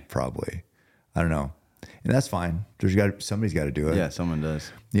way. Probably. I don't know. And that's fine. Somebody's got to do it. Yeah, someone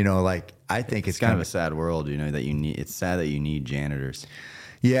does. You know, like, I think it's kind of a sad world, you know, that it's sad that you need janitors.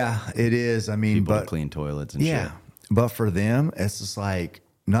 Yeah, it is. I mean, people to clean toilets and shit. But for them, it's just like,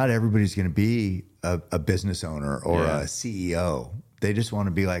 not everybody's going to be a business owner or a CEO. They just want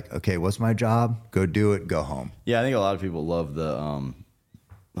to be like, okay, what's my job? Go do it. Go home. Yeah, I think a lot of people love the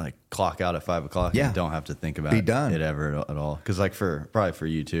like clock out at 5 o'clock. Yeah. And don't have to think about Be done. it ever at all. Because like probably for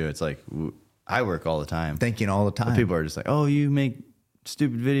you too, it's like I work all the time. Thinking all the time. But people are just like, oh, you make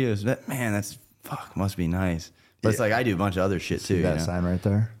stupid videos. That's fuck, must be nice. But it's like I do a bunch of other shit too. See that sign right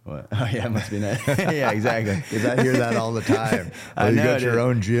there? What? Oh yeah, it must be nice. Yeah, exactly. Because I hear that all the time. Oh, I you know, got your dude.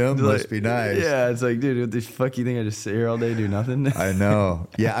 own gym? It's Must like, be nice. Yeah, it's like, dude, what the fuck you think I just sit here all day do nothing? I know.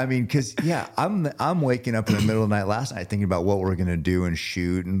 Yeah, I mean, because I'm waking up in the middle of the night last night thinking about what we're gonna do and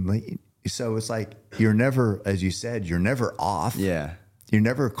shoot, and so it's like you're never, as you said, you're never off. Yeah. You're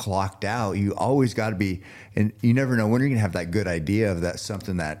never clocked out. You always got to be, and you never know when you're gonna have that good idea of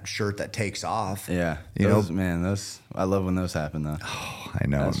that shirt that takes off. Yeah, you know, man, I love when those happen though. Oh, I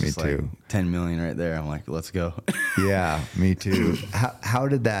know, That's me just too. Like 10 million right there. I'm like, let's go. Yeah, me too. How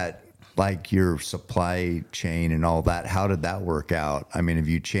did that, like your supply chain and all that, how did that work out? I mean, have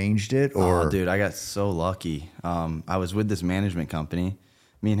you changed it or? Oh, dude, I got so lucky. I was with this management company.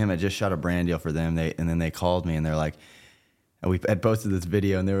 Me and him had just shot a brand deal for them. And then they called me and they're like, and we had posted this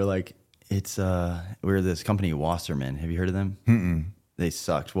video and they were like, we're this company, Wasserman. Have you heard of them? Mm-mm. They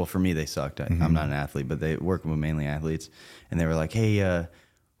sucked. Well, for me, they sucked. I'm not an athlete, but they work with mainly athletes. And they were like, hey,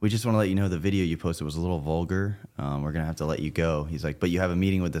 we just want to let you know the video you posted was a little vulgar. We're going to have to let you go. He's like, but you have a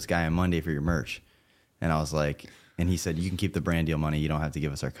meeting with this guy on Monday for your merch. And I was like, and he said, you can keep the brand deal money. You don't have to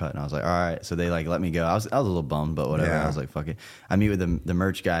give us our cut. And I was like, all right. So they like let me go. I was a little bummed, but whatever. Yeah. I was like, fuck it. I meet with the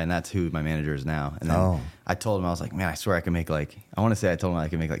merch guy, and that's who my manager is now. And then I told him, I was like, man, I swear I can make I want to say I told him I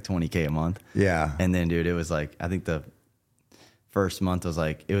could make like $20K a month. Yeah. And then, dude, it was like, I think the first month was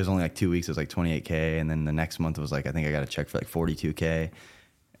like, it was only like 2 weeks. It was like $28K. And then the next month was like, I think I got a check for like $42K.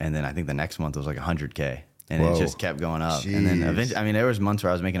 And then I think the next month was like $100K. And Whoa. it just kept going up. Jeez. And then eventually, I mean, there was months where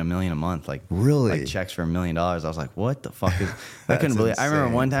I was making $1 million a month, like Really? like checks for $1 million. I was like, what the fuck is? I couldn't That's believe it. I remember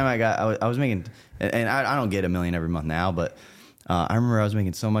insane. one time I was making, and I don't get $1 million every month now, but I remember I was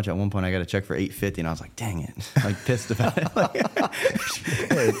making so much at one point. I got a check for $850, and I was like, dang it, like pissed about it.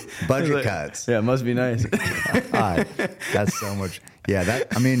 Budget Like, cuts. Yeah, it must be nice. God, that's so much. Yeah,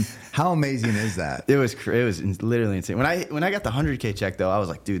 I mean, how amazing is that? It was literally insane. When I got the $100K check though, I was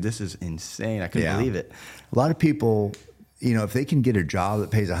like, dude, this is insane. I couldn't believe it. A lot of people, if they can get a job that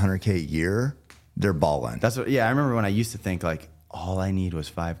pays $100K a year, they're balling. That's what. Yeah, I remember when I used to think like all I need was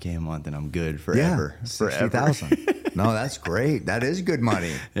 $5K a month and I'm good forever. Yeah, Forever. 60,000. No, that's great. That is good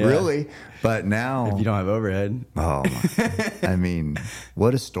money, really. But now, If you don't have overhead. oh, my, I mean,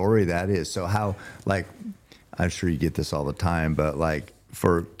 what a story that is. So how, like, I'm sure you get this all the time, but like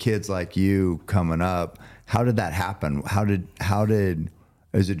for kids like you coming up, how did that happen? How did?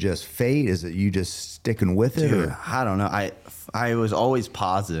 Is it just fate? Is it you just sticking with it? Dude, Or? I don't know. I was always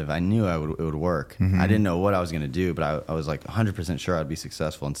positive. I knew it would work. I didn't know what I was going to do, but I was like 100% sure I'd be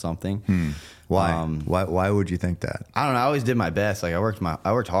successful in something. Why? Why would you think that? I don't know. I always did my best. Like I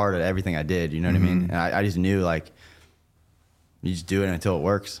worked hard at everything I did. You know what I mean? And I just knew like you just do it until it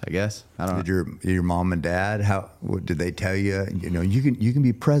works. I guess. I don't know. Did your mom and dad? What did they tell you? You can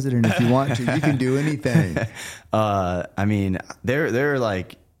be president if you want to. You can do anything. I mean, they're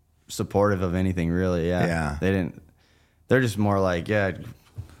like supportive of anything, really. Yeah. Yeah. They didn't. They're just more like, yeah.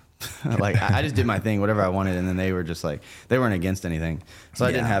 Like I just did my thing, whatever I wanted, and then they were just like they weren't against anything. So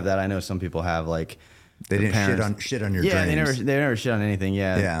I didn't have that. I know some people have like They their didn't parents, shit on your yeah. dreams. They never shit on anything.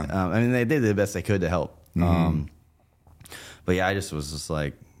 Yeah. Yeah. I mean, they did the best they could to help. But yeah, I just was just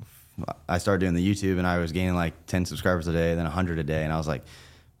like, I started doing the YouTube, and I was gaining like 10 subscribers a day, then 100 a day, and I was like,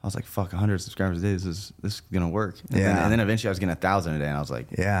 fuck, 100 subscribers a day. This is gonna work. And then eventually I was getting 1,000 a day, and I was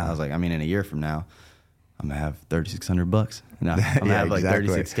like, I mean, in a year from now, I'm gonna have $3,600. No, I'm gonna have like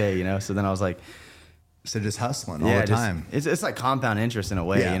exactly. 36K. So then I was like, So just hustling all the time. It's like compound interest in a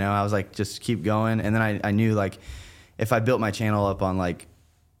way. Yeah. I was like, just keep going, and then I knew like if I built my channel up on like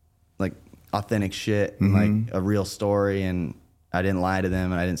authentic shit and like a real story, and I didn't lie to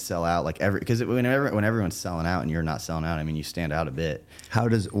them, and I didn't sell out because when everyone's selling out and you're not selling out, I mean, you stand out a bit.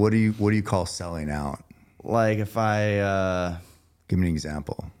 What do you call selling out? Like if I Give me an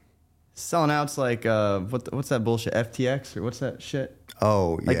example. selling out's like what's that bullshit, FTX or what's that shit?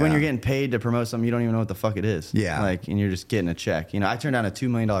 Oh, Like when you're getting paid to promote something, you don't even know what the fuck it is. Yeah. Like, and you're just getting a check. I turned down a $2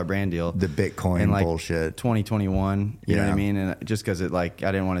 million brand deal. The Bitcoin in like bullshit. 2021. You know what Yeah. I mean? And just because it like,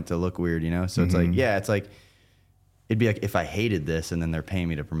 I didn't want it to look weird, So it's like, it's like, it'd be like if I hated this and then they're paying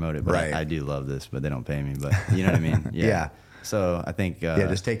me to promote it. But Right. I do love this, but they don't pay me. But you know what I mean? Yeah. So I think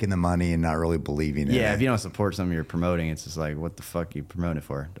just taking the money and not really believing in it. Yeah, if you don't support something you're promoting, it's just like, what the fuck are you promoting it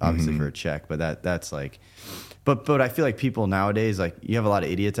for? Obviously for a check, but that's like, but I feel like people nowadays, like you have a lot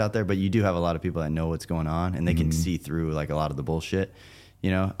of idiots out there, but you do have a lot of people that know what's going on and they can see through like a lot of the bullshit. You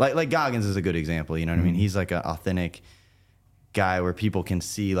know, like Goggins is a good example. You know what I mean? He's like an authentic guy where people can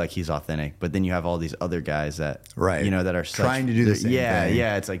see like he's authentic, but then you have all these other guys that you know that are trying to do the same thing.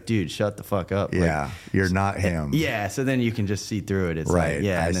 Yeah, it's like, dude, shut the fuck up. Yeah, like, you're not him. Yeah, so then you can just see through it. It's right. like,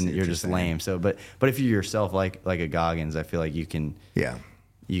 yeah, and then you're just lame. So, but if you're yourself like a Goggins, I feel like you can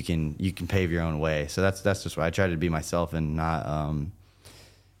you can pave your own way. So that's just why I try to be myself and not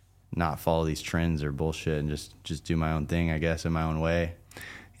follow these trends or bullshit and just do my own thing, I guess, in my own way.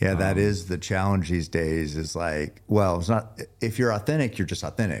 Yeah, that is the challenge these days is like, well, it's not, if you're authentic, you're just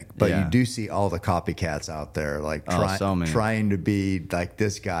authentic. But you do see all the copycats out there, like trying to be like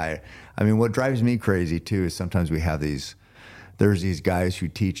this guy. I mean, what drives me crazy too is sometimes we have there's these guys who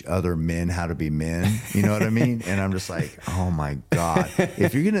teach other men how to be men. You know what I mean? And I'm just like, oh my God.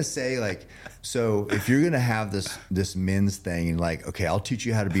 If you're going to say like, so if you're going to have this men's thing and like, okay, I'll teach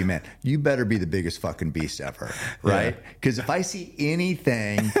you how to be a man, you better be the biggest fucking beast ever. Right? Because if I see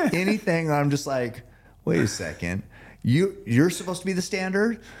anything, I'm just like, wait a second. You're supposed to be the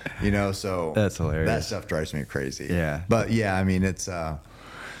standard, you know? So that's hilarious. That stuff drives me crazy. Yeah. But yeah, I mean, it's, so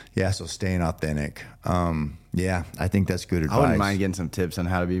staying authentic. I think that's good advice. I wouldn't mind getting some tips on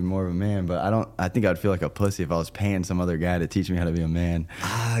how to be more of a man, but I think I'd feel like a pussy if I was paying some other guy to teach me how to be a man.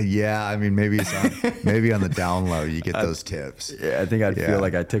 Yeah. I mean, maybe maybe on the down low you get those tips. Yeah, I think I'd feel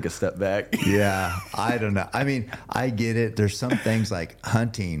like I took a step back. Yeah, I don't know. I mean, I get it. There's some things like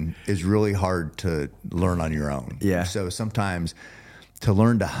hunting is really hard to learn on your own. Yeah. So sometimes to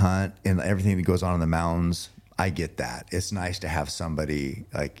learn to hunt and everything that goes on in the mountains, I get that. It's nice to have somebody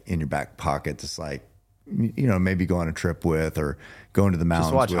like in your back pocket that's like, you know, maybe go on a trip with or going to the mountains.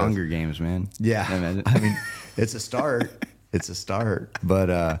 Just watch with. Hunger Games, man. Yeah. I mean, it's a start.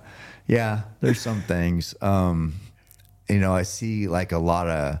 But there's some things. You know, I see like a lot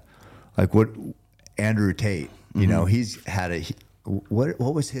of like what Andrew Tate, you know, he's had what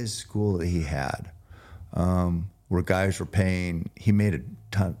was his school that he had? Where guys were paying, he made a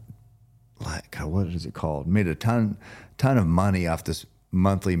ton, like, what is it called? Made a ton of money off this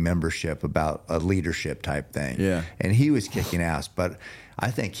monthly membership about a leadership type thing. Yeah. And he was kicking ass, but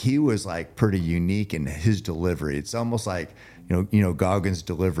I think he was like pretty unique in his delivery. It's almost like, you know, Goggins'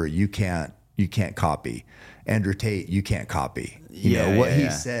 delivery, you can't copy. Andrew Tate, you can't copy. You know, what he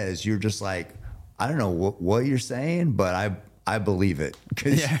says, you're just like, I don't know what you're saying, but I believe it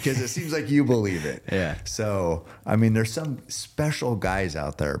because it seems like you believe it. Yeah. So, I mean, there's some special guys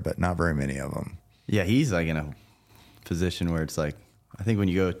out there, but not very many of them. Yeah, he's like in a position where it's like, I think when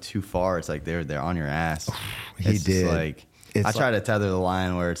you go too far, it's like they're on your ass. He did. Like, I try to tether the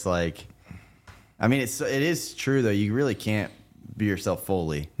line where it's like, I mean, it is true though. You really can't be yourself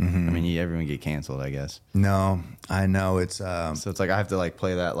fully. Mm-hmm. I mean, everyone get canceled, I guess. No, I know it's. So it's like I have to like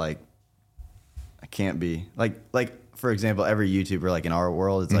play that like I can't be like for example, every YouTuber like in our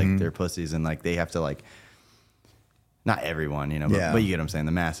world, it's like they're pussies and like they have to like, not everyone, you know, but you get what I'm saying.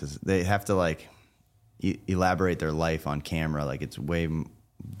 The masses, they have to like elaborate their life on camera like it's way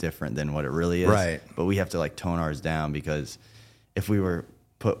different than what it really is. Right. But we have to like tone ours down because if we were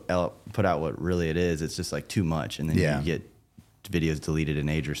put out what really it is, it's just like too much, and then you get videos deleted and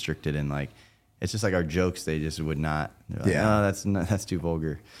age restricted, and like it's just like our jokes they just would not. Like, oh, that's too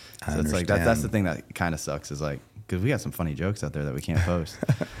vulgar. So it's like that's the thing that kind of sucks is like because we got some funny jokes out there that we can't post.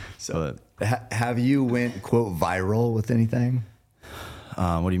 So have you went quote viral with anything?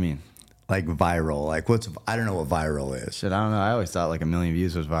 What do you mean? Like viral, like I don't know what viral is. Shit, I don't know. I always thought like 1 million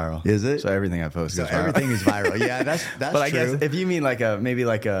views was viral. Is it? So everything I post is viral. Everything is viral. Yeah, that's but I guess if you mean like maybe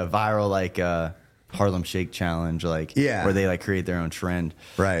like a viral like Harlem Shake challenge, like where they like create their own trend.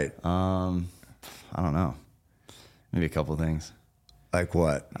 Right. I don't know. Maybe a couple things. Like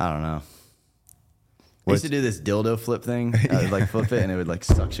what? I don't know. I used to do this dildo flip thing. I would like flip it and it would like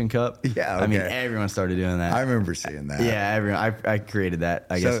suction cup. Yeah, okay. I mean, everyone started doing that. I remember seeing that. Yeah, everyone. I created that,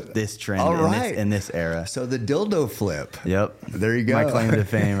 I guess, this trend in this era. So the dildo flip. Yep. There you go. My claim to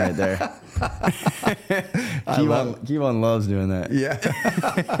fame right there. Keep-on loves doing that.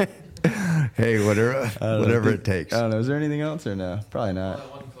 Yeah. Hey, whatever it takes. I don't know. Is there anything else or no? Probably not.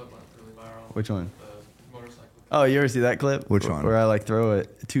 One clip went really viral. Which one? The motorcycle. Oh, you ever see that clip? Which one? Where I like throw a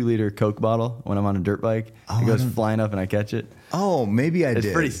 2-liter Coke bottle when I'm on a dirt bike. It goes flying up and I catch it. Oh, maybe I did.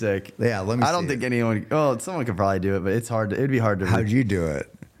 It's pretty sick. Yeah, let me see. I don't think anyone. Well, someone could probably do it, but it's hard. It'd be hard to. How'd you do it?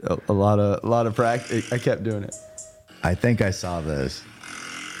 A lot of practice. I kept doing it. I think I saw this.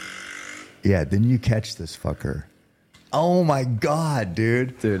 Yeah, didn't you catch this fucker? Oh my God,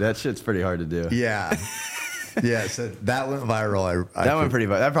 dude. Dude, that shit's pretty hard to do. Yeah. Yeah, so that went viral. That went pretty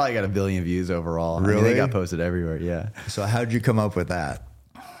viral. That probably got 1 billion views overall. I mean, Really? they got posted everywhere, yeah. So how'd you come up with that?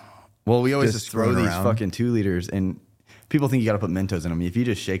 Well, we always Just just throw throwing these around? fucking 2 liters, and people think you got to put Mentos in them. If you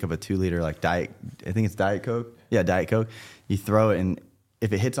just shake up a 2 liter like I think it's Diet Coke. Yeah, Diet Coke. You throw it, and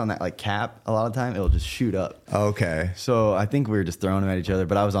if it hits on that like cap, a lot of time it'll just shoot up. Okay. So I think we were just throwing them at each other,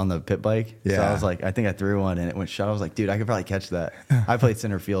 but I was on the pit bike. So Yeah. I was like, I think I threw one and it went shot. I was like, dude, I could probably catch that. I played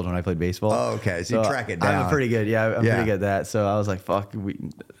center field when I played baseball. Oh, okay. So you track it I'm down. pretty good. Yeah, I'm Yeah. pretty good at that. So I was like, fuck.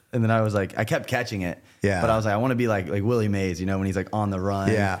 And then I was like, I kept catching it. Yeah. But I was like, I want to be like Willie Mays, you know, when he's like on the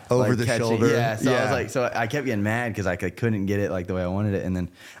run. Yeah, over like the catching- shoulder. Yeah. So I Yeah. was like, so I kept getting mad because I couldn't get it like the way I wanted it. And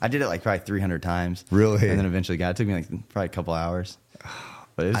then I did it like probably 300 times. Really? And then eventually got it. It took me like probably a couple hours.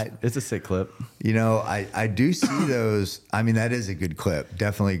 But it's a sick clip. You know, I do see those. I mean, that is a good clip.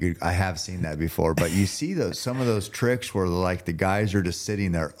 Definitely good. I have seen that before. But you see some of those tricks where like the guys are just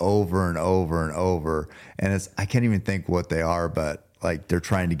sitting there over and over and over. And I can't even think what they are, but like they're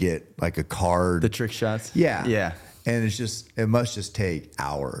trying to get like a card. The trick shots. Yeah. Yeah. And it must just take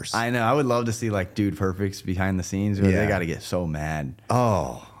hours. I know. I would love to see like Dude Perfects behind the scenes where Yeah. they got to get so mad.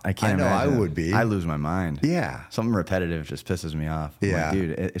 Oh, I can't. I know imagine. I would be. I lose my mind. Yeah. Something repetitive just pisses me off. I'm Yeah. like,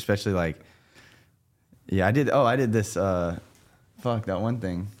 dude. Especially like, yeah. I did this. Fuck that one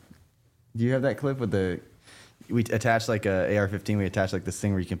thing. Do you have that clip with we attached like a AR-15? We attached like this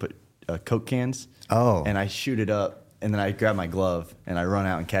thing where you can put Coke cans. Oh. And I shoot it up, and then I grab my glove and I run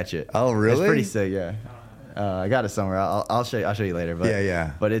out and catch it. Oh, really? It's pretty sick. Yeah. I got it somewhere. I'll show you later. But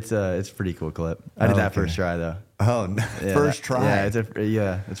Yeah. But it's a pretty cool clip. I did that Okay. first try though. Oh, no. Yeah, First try.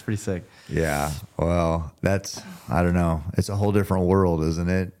 Yeah, it's pretty sick. Yeah. Well, I don't know. It's a whole different world, isn't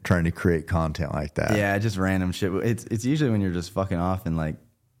it? Trying to create content like that. Yeah, just random shit. It's usually when you're just fucking off and like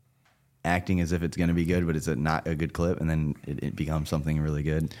acting as if it's gonna be good, but it's not a good clip, and then it becomes something really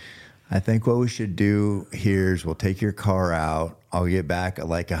good. I think what we should do here is we'll take your car out. I'll get back at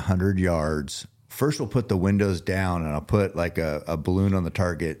like 100 yards. First, we'll put the windows down, and I'll put like a balloon on the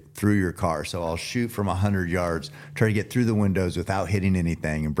target through your car. So I'll shoot from 100 yards, try to get through the windows without hitting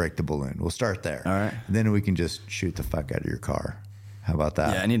anything and break the balloon. We'll start there. All right. And then we can just shoot the fuck out of your car. How about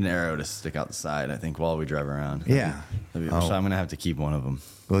that? Yeah, I need an arrow to stick out the side, I think, while we drive around. Yeah. So I'm Oh. going to have to keep one of them.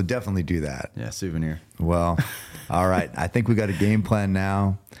 We'll definitely do that. Yeah, souvenir. Well, all right. I think we got a game plan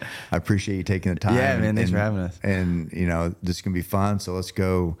now. I appreciate you taking the time. Yeah, man. Thanks for having us. And, you know, this is going to be fun. So let's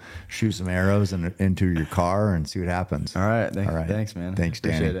go shoot some arrows into your car and see what happens. All right. All right. Thanks, man. Thanks,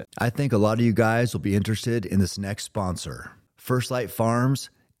 Danny. Appreciate it. I think a lot of you guys will be interested in this next sponsor. First Light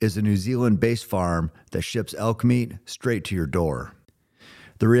Farms is a New Zealand-based farm that ships elk meat straight to your door.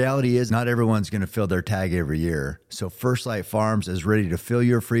 The reality is not everyone's going to fill their tag every year, so First Light Farms is ready to fill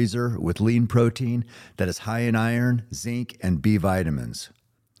your freezer with lean protein that is high in iron, zinc, and B vitamins.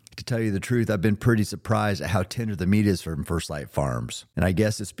 To tell you the truth, I've been pretty surprised at how tender the meat is from First Light Farms. And I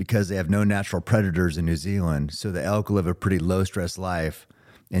guess it's because they have no natural predators in New Zealand, so the elk live a pretty low-stress life,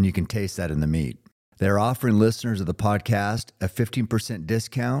 and you can taste that in the meat. They're offering listeners of the podcast a 15%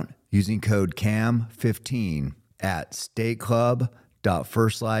 discount using code CAM15 at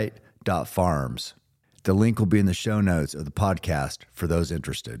steakclub.firstlight.farms. The link will be in the show notes of the podcast for those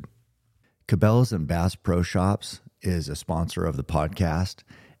interested. Cabela's and Bass Pro Shops is a sponsor of the podcast,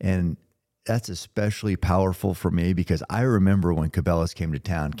 and that's especially powerful for me because I remember when Cabela's came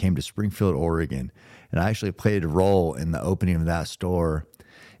to Springfield, Oregon, and I actually played a role in the opening of that store.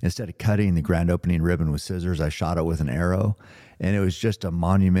 Instead of cutting the grand opening ribbon with scissors, I shot it with an arrow, and it was just a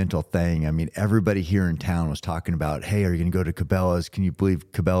monumental thing. I mean, everybody here in town was talking about, hey, are you going to go to Cabela's? Can you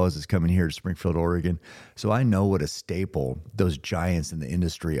believe Cabela's is coming here to Springfield, Oregon? So I know what a staple those giants in the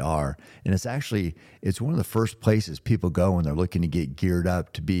industry are. And it's one of the first places people go when they're looking to get geared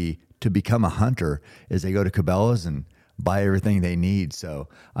up to become a hunter, is they go to Cabela's and buy everything they need. So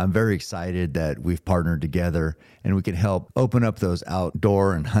I'm very excited that we've partnered together and we can help open up those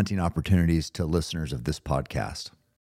outdoor and hunting opportunities to listeners of this podcast.